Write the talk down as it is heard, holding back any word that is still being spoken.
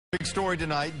Big story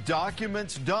tonight,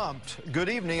 documents dumped. Good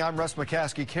evening, I'm Russ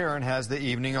McCaskey. Karen has the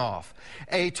evening off.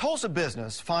 A Tulsa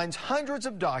business finds hundreds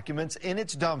of documents in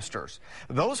its dumpsters.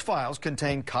 Those files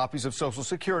contain copies of Social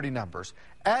Security numbers,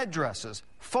 addresses,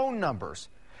 phone numbers.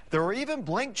 There are even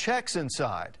blank checks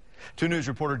inside. 2 News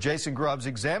reporter Jason Grubbs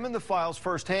examined the files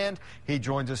firsthand. He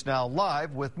joins us now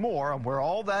live with more on where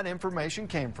all that information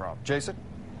came from. Jason?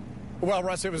 Well,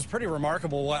 Russ, it was pretty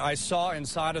remarkable what I saw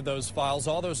inside of those files.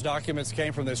 All those documents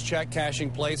came from this check cashing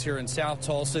place here in South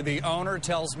Tulsa. The owner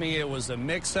tells me it was a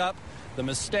mix-up. The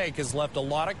mistake has left a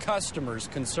lot of customers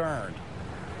concerned.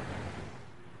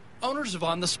 Owners of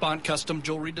On the Spot Custom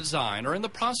Jewelry Design are in the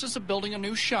process of building a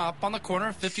new shop on the corner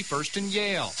of 51st and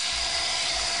Yale.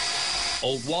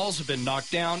 Old walls have been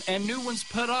knocked down and new ones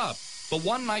put up. But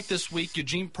one night this week,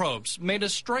 Eugene Probst made a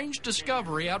strange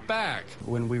discovery out back.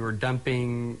 When we were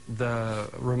dumping the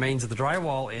remains of the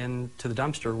drywall into the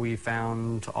dumpster, we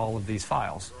found all of these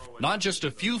files. Not just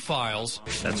a few files.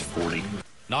 That's 40.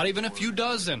 Not even a few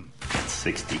dozen. That's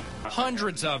 60.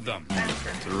 Hundreds of them.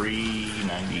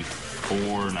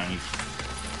 394,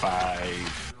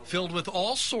 95. Filled with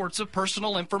all sorts of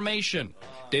personal information,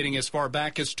 dating as far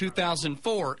back as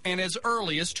 2004 and as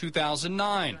early as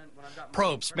 2009.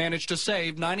 Probst managed to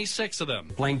save 96 of them.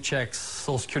 Blank checks,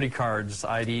 Social Security cards,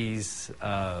 IDs,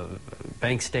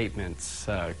 bank statements,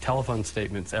 telephone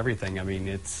statements, everything. I mean,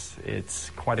 it's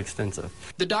quite extensive.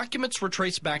 The documents were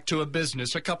traced back to a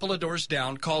business a couple of doors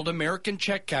down called American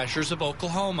Check Cashers of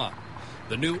Oklahoma.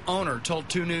 The new owner told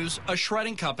 2 News a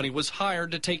shredding company was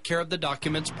hired to take care of the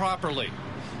documents properly.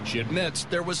 She admits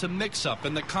there was a mix-up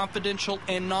in the confidential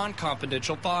and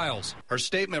non-confidential files. Her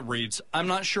statement reads, "I'm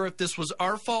not sure if this was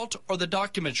our fault or the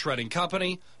document shredding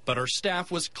company, but our staff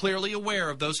was clearly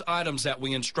aware of those items that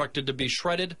we instructed to be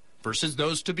shredded versus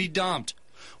those to be dumped.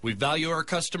 We value our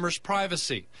customers'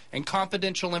 privacy and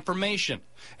confidential information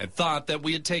and thought that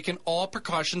we had taken all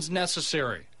precautions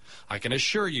necessary. I can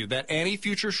assure you that any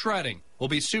future shredding will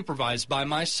be supervised by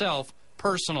myself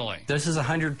personally." This is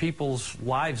 100 people's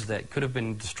lives that could have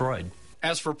been destroyed.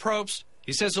 As for Probst,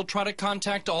 he says he'll try to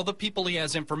contact all the people he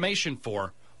has information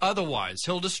for. Otherwise,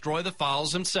 he'll destroy the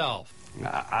files himself.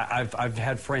 I've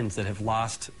had friends that have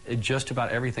lost just about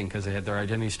everything because they had their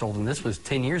identity stolen. This was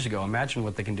 10 years ago. Imagine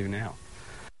what they can do now.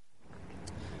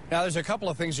 Now, there's a couple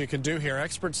of things you can do here.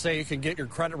 Experts say you can get your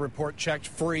credit report checked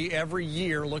free every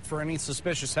year. Look for any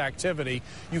suspicious activity.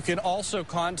 You can also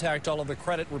contact all of the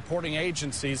credit reporting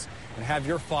agencies and have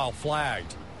your file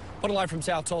flagged. Put live from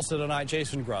South Tulsa tonight,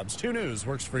 Jason Grubbs. 2 News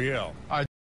works for you.